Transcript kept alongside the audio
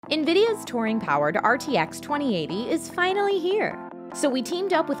Nvidia's touring-powered RTX 2080 is finally here. So we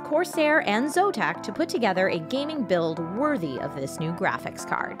teamed up with Corsair and Zotac to put together a gaming build worthy of this new graphics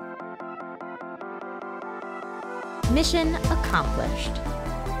card. Mission accomplished.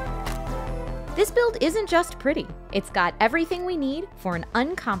 This build isn't just pretty, it's got everything we need for an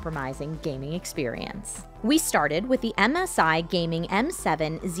uncompromising gaming experience. We started with the MSI Gaming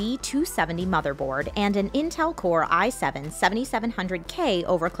M7 Z270 motherboard and an Intel Core i7-7700K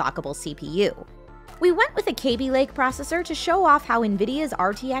overclockable CPU. We went with a Kaby Lake processor to show off how Nvidia's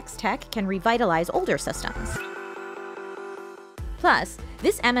RTX tech can revitalize older systems. Plus,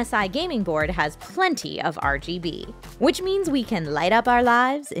 this MSI gaming board has plenty of RGB, which means we can light up our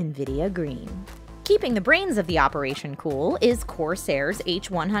lives Nvidia green. Keeping the brains of the operation cool is Corsair's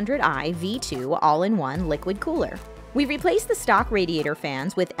H100i V2 all-in-one liquid cooler. We replaced the stock radiator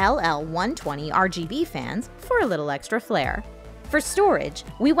fans with LL120 RGB fans for a little extra flair. For storage,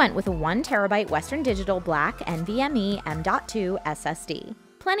 we went with a 1TB Western Digital Black NVMe M.2 SSD.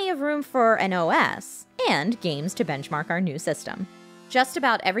 Plenty of room for an OS, and games to benchmark our new system. Just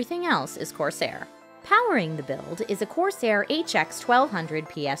about everything else is Corsair. Powering the build is a Corsair HX 1200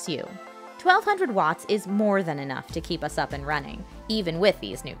 PSU. 1200 watts is more than enough to keep us up and running, even with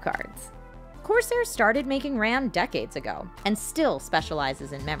these new cards. Corsair started making RAM decades ago, and still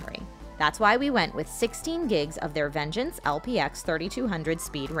specializes in memory. That's why we went with 16 gigs of their Vengeance LPX 3200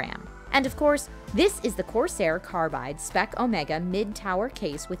 speed RAM. And of course, this is the Corsair Carbide Spec Omega mid-tower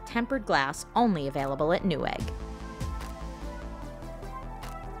case with tempered glass, only available at Newegg.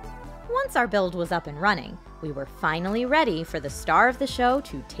 Once our build was up and running, we were finally ready for the star of the show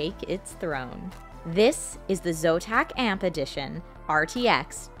to take its throne. This is the Zotac Amp Edition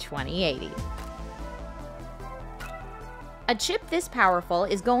RTX 2080. A chip this powerful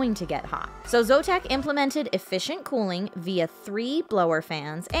is going to get hot, so Zotac implemented efficient cooling via 3 blower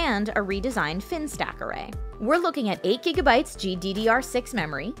fans and a redesigned fin stack array. We're looking at 8GB GDDR6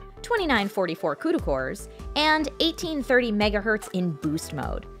 memory, 2944 CUDA cores, and 1830 MHz in boost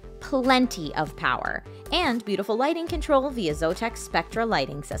mode. Plenty of power, and beautiful lighting control via Zotac's Spectra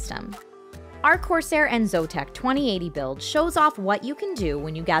lighting system. Our Corsair and Zotac 2080 build shows off what you can do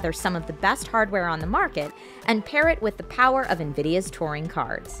when you gather some of the best hardware on the market and pair it with the power of Nvidia's touring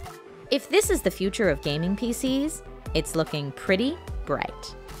cards. If this is the future of gaming PCs, it's looking pretty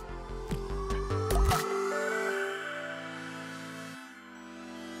bright.